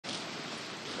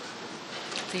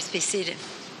Please be seated.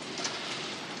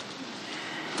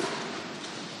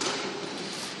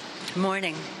 Good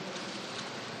morning.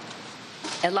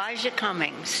 Elijah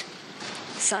Cummings,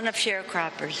 son of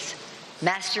sharecroppers,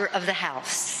 master of the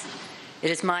house. It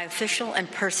is my official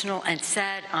and personal and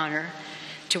sad honor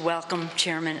to welcome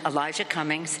Chairman Elijah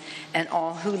Cummings and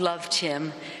all who loved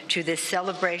him to this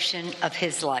celebration of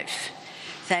his life.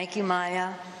 Thank you,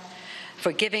 Maya,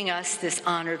 for giving us this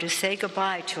honor to say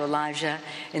goodbye to Elijah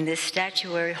in this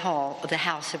statuary hall of the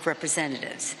House of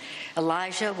Representatives.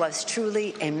 Elijah was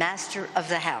truly a master of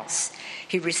the House.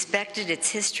 He respected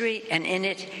its history, and in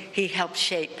it, he helped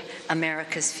shape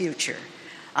America's future.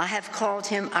 I have called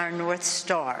him our North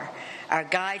Star, our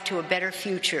guide to a better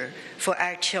future for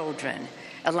our children.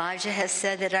 Elijah has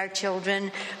said that our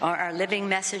children are our living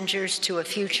messengers to a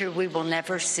future we will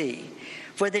never see.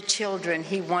 For the children,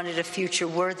 he wanted a future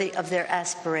worthy of their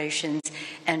aspirations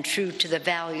and true to the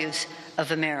values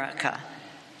of America.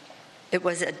 It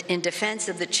was in defense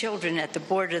of the children at the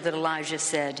border that Elijah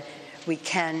said, "We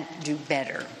can do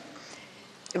better."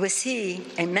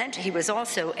 He was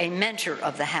also a mentor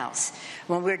of the House.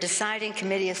 When we were deciding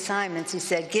committee assignments, he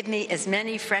said, "Give me as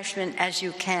many freshmen as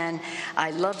you can. I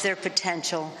love their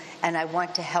potential, and I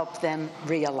want to help them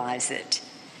realize it."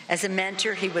 As a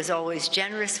mentor, he was always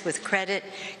generous with credit,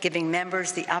 giving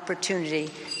members the opportunity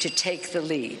to take the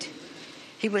lead.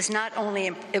 He knew it was not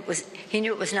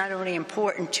only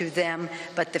important to them,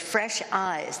 but their fresh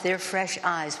eyes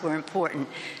were important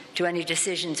to any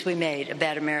decisions we made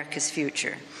about America's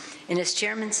future. In his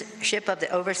chairmanship of the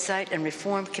Oversight and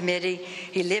Reform Committee,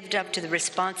 he lived up to the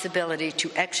responsibility to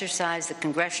exercise the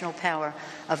congressional power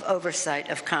of oversight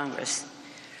of Congress.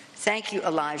 Thank you,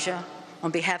 Elijah, on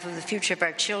behalf of the future of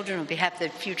our children, on behalf of the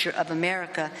future of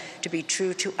America, to be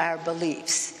true to our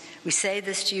beliefs. We say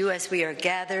this to you as we are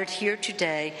gathered here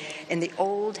today in the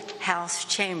old House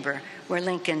chamber where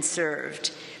Lincoln served.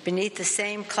 Beneath the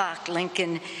same clock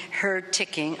Lincoln heard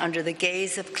ticking under the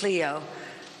gaze of Cleo,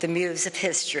 the muse of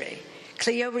history.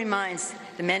 Cleo reminds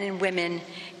the men and women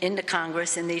in the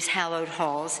Congress in these hallowed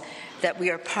halls that we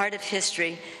are part of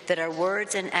history, that our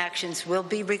words and actions will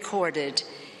be recorded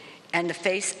and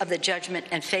face the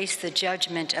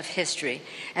judgment of history,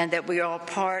 and that we are all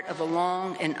part of a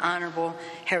long and honorable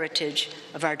heritage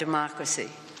of our democracy.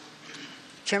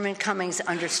 Chairman Cummings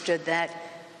understood that.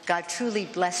 God truly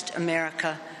blessed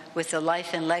America with the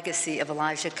life and legacy of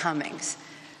Elijah Cummings.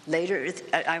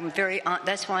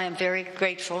 That's why I'm very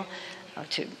grateful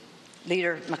to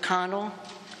Leader McConnell,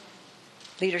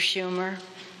 Leader Schumer,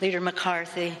 Leader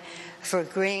McCarthy for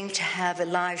agreeing to have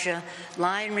Elijah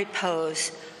lie in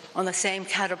repose on the same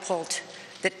catapult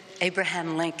that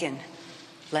Abraham Lincoln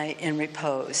lay in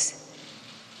repose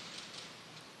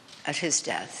at his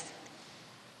death.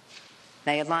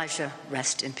 May Elijah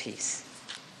rest in peace.